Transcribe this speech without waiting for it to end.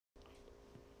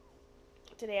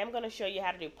Today I'm going to show you how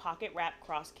to do pocket wrap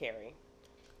cross carry.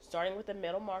 Starting with the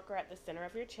middle marker at the center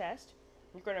of your chest,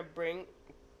 you're going to bring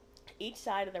each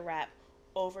side of the wrap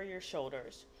over your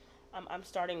shoulders. I'm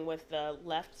starting with the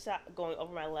left side, going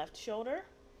over my left shoulder.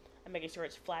 I'm making sure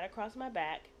it's flat across my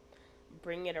back.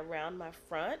 Bring it around my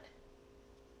front.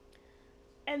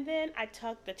 And then I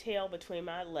tuck the tail between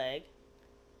my leg.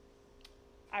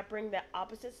 I bring the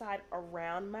opposite side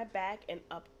around my back and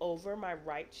up over my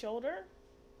right shoulder.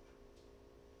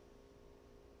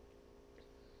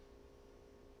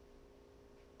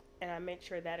 And I make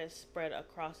sure that is spread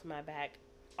across my back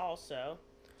also.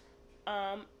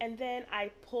 And then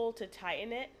I pull to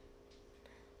tighten it.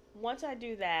 Once I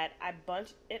do that, I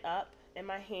bunch it up in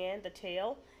my hand, the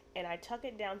tail, and I tuck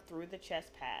it down through the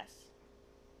chest pass.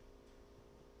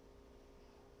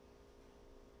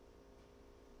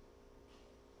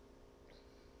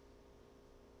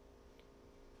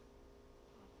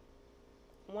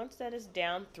 Once that is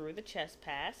down through the chest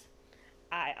pass,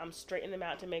 I'm straightening them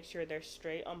out to make sure they're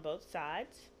straight on both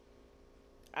sides.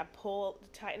 I pull to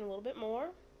tighten a little bit more.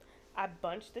 I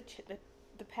bunch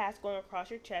the pass going across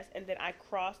your chest, and then I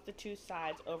cross the two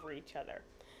sides over each other.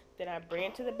 Then I bring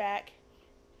it to the back,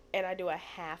 and I do a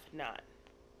half knot.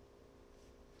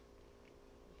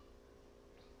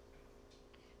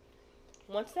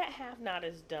 Once that half knot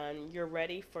is done, you're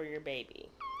ready for your baby.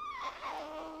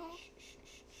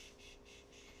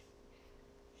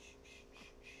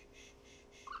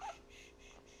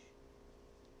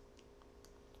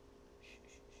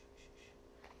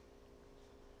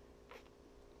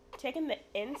 Taking the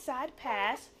inside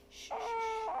pass,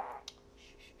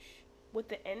 with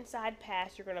the inside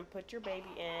pass, you're going to put your baby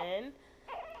in.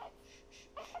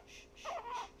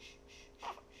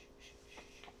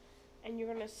 And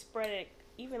you're going to spread it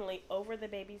evenly over the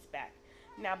baby's back.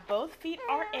 Now both feet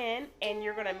are in, and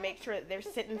you're going to make sure that they're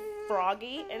sitting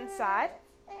froggy inside.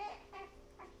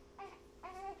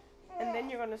 And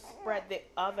then you're going to spread the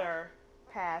other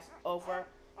pass over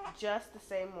just the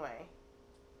same way.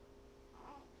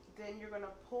 Then you're going to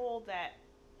pull that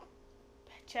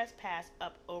chest pass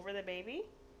up over the baby.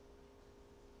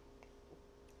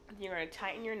 You're going to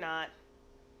tighten your knot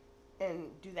and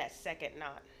do that second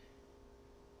knot.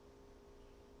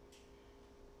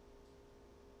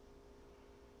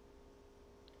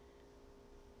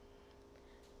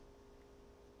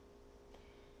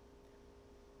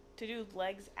 To do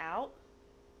legs out,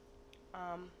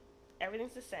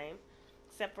 everything's the same,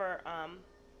 except for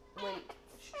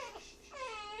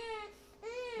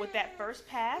with that first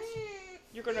pass,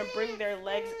 you're going to bring their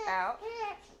legs out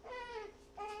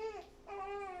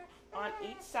on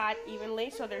each side evenly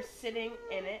so they're sitting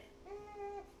in it.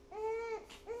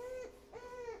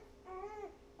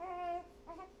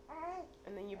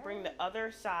 And then you bring the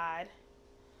other side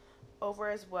over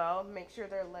as well. Make sure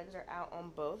their legs are out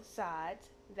on both sides.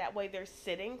 That way they're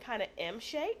sitting kind of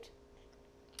M-shaped.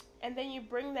 And then you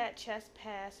bring that chest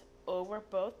pass over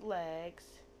both legs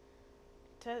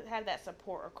to have that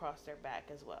support across their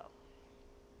back as well.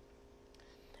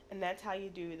 And that's how you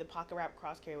do the pocket wrap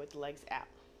cross carry with the legs out.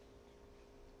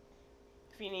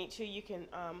 If you need to, you can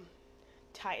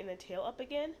tighten the tail up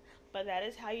again, but that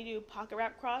is how you do pocket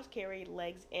wrap cross carry,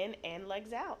 legs in and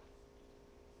legs out.